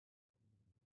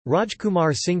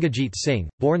Rajkumar Singhajit Singh,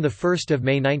 born 1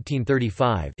 May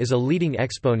 1935, is a leading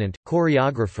exponent,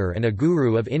 choreographer and a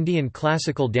guru of Indian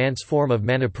classical dance form of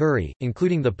Manipuri,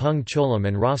 including the Pung Cholam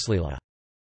and Raslila.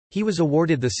 He was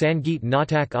awarded the Sangeet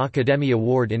Natak Akademi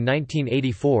Award in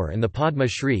 1984 and the Padma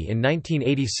Shri in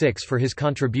 1986 for his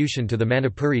contribution to the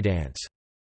Manipuri dance.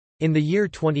 In the year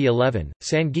 2011,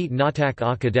 Sangeet Natak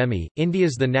Akademi,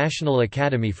 India's the National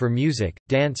Academy for Music,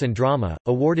 Dance and Drama,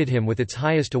 awarded him with its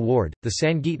highest award, the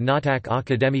Sangeet Natak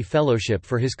Akademi Fellowship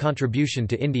for his contribution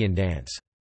to Indian dance.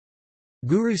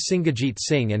 Guru Singhajit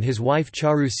Singh and his wife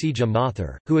Charu Sija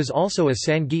Mathur, who is also a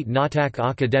Sangeet Natak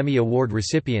Akademi Award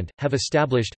recipient, have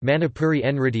established Manipuri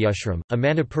Nrityashram, a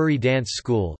Manipuri dance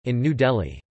school, in New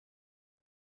Delhi.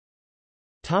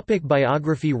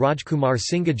 Biography. Rajkumar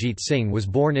Singhajit Singh was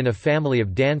born in a family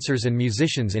of dancers and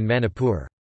musicians in Manipur.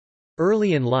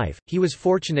 Early in life, he was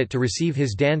fortunate to receive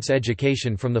his dance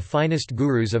education from the finest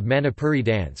gurus of Manipuri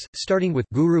dance, starting with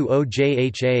Guru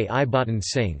Ojha Ibatan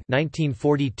Singh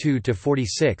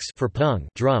 (1942–46) for Pung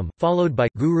drum, followed by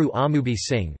Guru Amubi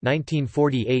Singh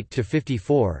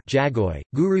 (1948–54) Jagoi,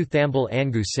 Guru Thambal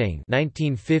Angu Singh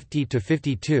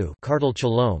 (1950–52) Kartal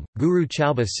Chalom, Guru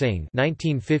Chauba Singh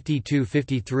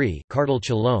 (1950–53) Kartal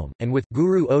Chalom, and with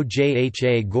Guru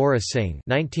Ojha Gora Singh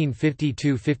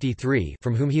 (1952–53),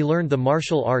 from whom he learned the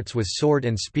martial arts with sword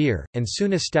and spear, and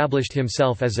soon established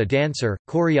himself as a dancer,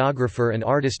 choreographer and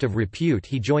artist of repute.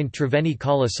 He joined Triveni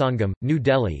Kala Sangam, New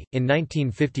Delhi, in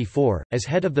 1954, as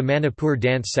head of the Manipur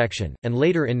dance section, and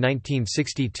later in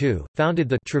 1962, founded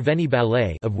the Triveni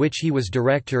Ballet, of which he was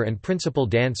director and principal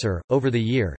dancer. Over the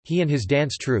year, he and his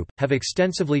dance troupe have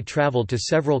extensively traveled to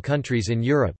several countries in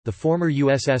Europe, the former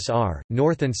USSR,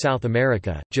 North and South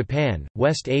America, Japan,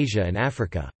 West Asia and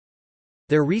Africa.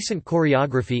 Their recent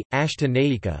choreography, Ashta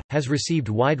Naika, has received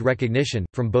wide recognition,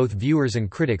 from both viewers and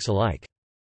critics alike.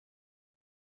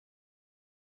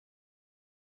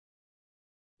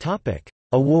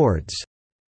 Awards.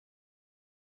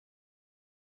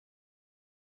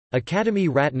 Academy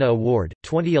Ratna Award,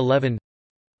 2011.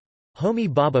 Homi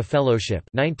Bhabha Fellowship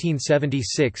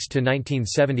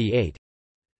 1976–1978.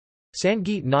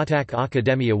 Sangeet Natak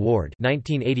Akademi Award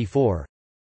 1984.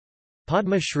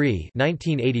 Padma Shri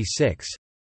 1986.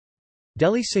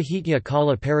 Delhi Sahitya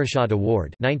Kala Parishad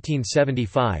Award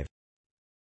 1975.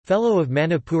 Fellow of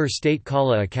Manipur State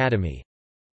Kala Academy.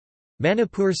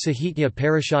 Manipur Sahitya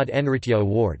Parishad Nritya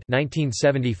Award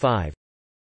 1975.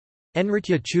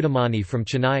 Nritya Chudamani from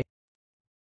Chennai.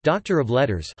 Doctor of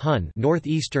Letters Hun,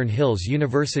 Northeastern Hills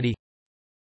University.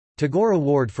 Tagore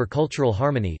Award for Cultural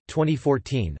Harmony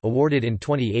 2014, awarded in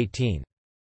 2018.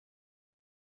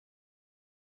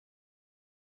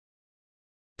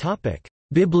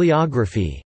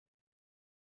 Bibliography.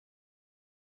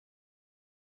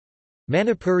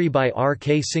 Manipuri by R.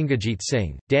 K. Singhajit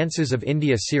Singh, Dances of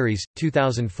India Series,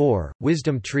 2004,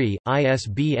 Wisdom Tree,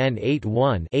 ISBN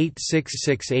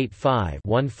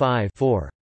 81-86685-15-4.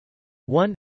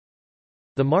 1.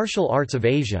 The Martial Arts of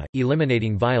Asia,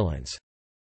 Eliminating Violence.